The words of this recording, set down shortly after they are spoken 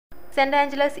Saint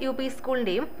Angeles U P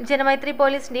സ്കൂളിന്റെയും Janamaithri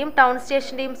പോലീസിന്റെയും town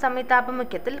സ്റ്റേഷന്റെയും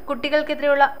സംയുക്താഭിമുഖ്യത്തിൽ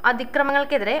കുട്ടികൾക്കെതിരെയുള്ള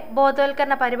അതിക്രമങ്ങൾക്കെതിരെ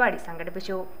ബോധവൽക്കരണ പരിപാടി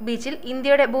സംഘടിപ്പിച്ചു. ബീച്ചിൽ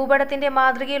ഇന്ത്യയുടെ ഭൂപടത്തിന്റെ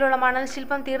മാതൃകയിലുള്ള മണൽ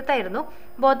ശില്പം തീർത്തായിരുന്നു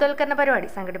ബോധവൽക്കരണ പരിപാടി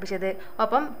സംഘടിപ്പിച്ചത്.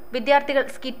 ഒപ്പം വിദ്യാർത്ഥികൾ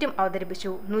സ്കിറ്റും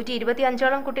അവതരിപ്പിച്ചു.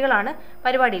 125ഓളം കുട്ടികളാണ്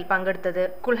പരിപാടിയിൽ പങ്കെടുത്തത്.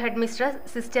 School head mistress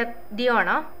sister ഡിയോണ,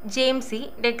 ജെയിംസി,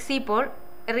 ഡെക്സി Paul,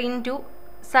 Rintu,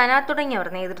 സന തുടങ്ങിയവർ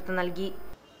നേതൃത്വം നൽകി.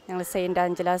 ഞങ്ങൾ saint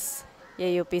Angeles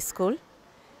U P school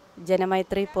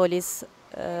Janamaithri police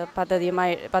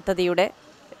പദ്ധതിയുടെ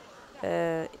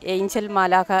ഏഞ്ചൽ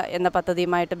മാലാഖ എന്ന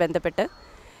പദ്ധതിയുമായിട്ട് ബന്ധപ്പെട്ട്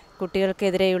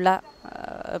കുട്ടികൾക്കെതിരെയുള്ള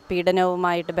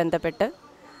പീഡനവുമായിട്ട് ബന്ധപ്പെട്ട്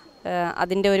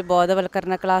അതിൻ്റെ ഒരു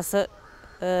ബോധവൽക്കരണ ക്ലാസ്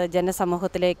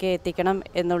ജനസമൂഹത്തിലേക്ക് എത്തിക്കണം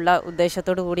എന്നുള്ള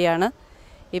ഉദ്ദേശത്തോടു കൂടിയാണ്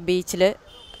ഈ ബീച്ചിൽ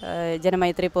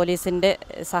ജനമൈത്രി പോലീസിൻ്റെ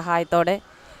സഹായത്തോടെ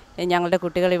ഞങ്ങളുടെ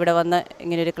കുട്ടികൾ ഇവിടെ വന്ന്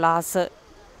ഇങ്ങനൊരു ക്ലാസ്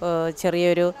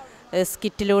ചെറിയൊരു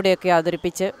സ്കിറ്റിലൂടെയൊക്കെ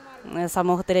അവതരിപ്പിച്ച്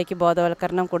സമൂഹത്തിലേക്ക്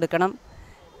ബോധവൽക്കരണം കൊടുക്കണം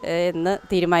എന്ന്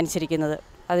തീരുമാനിച്ചിരിക്കുന്നത്.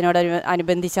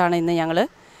 അനുബന്ധിച്ചാണ് ഇന്ന് ഞങ്ങൾ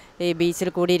ഈ ബീച്ചിൽ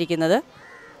കൂടിയിരിക്കുന്നത്.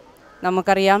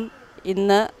 നമുക്കറിയാം,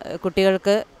 ഇന്ന്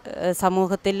കുട്ടികൾക്ക്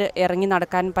സമൂഹത്തിൽ ഇറങ്ങി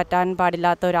നടക്കാൻ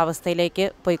പാടില്ലാത്ത ഒരവസ്ഥയിലേക്ക്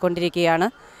പോയിക്കൊണ്ടിരിക്കുകയാണ്.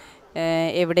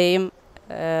 എവിടെയും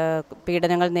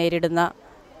പീഡനങ്ങൾ നേരിടുന്ന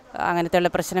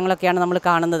അങ്ങനത്തെയുള്ള പ്രശ്നങ്ങളൊക്കെയാണ് നമ്മൾ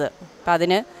കാണുന്നത്. അപ്പം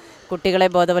അതിന് കുട്ടികളെ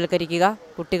ബോധവൽക്കരിക്കുക,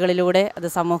 കുട്ടികളിലൂടെ അത്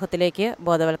സമൂഹത്തിലേക്ക്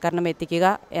ബോധവൽക്കരണം എത്തിക്കുക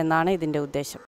എന്നാണ് ഇതിൻ്റെ ഉദ്ദേശം.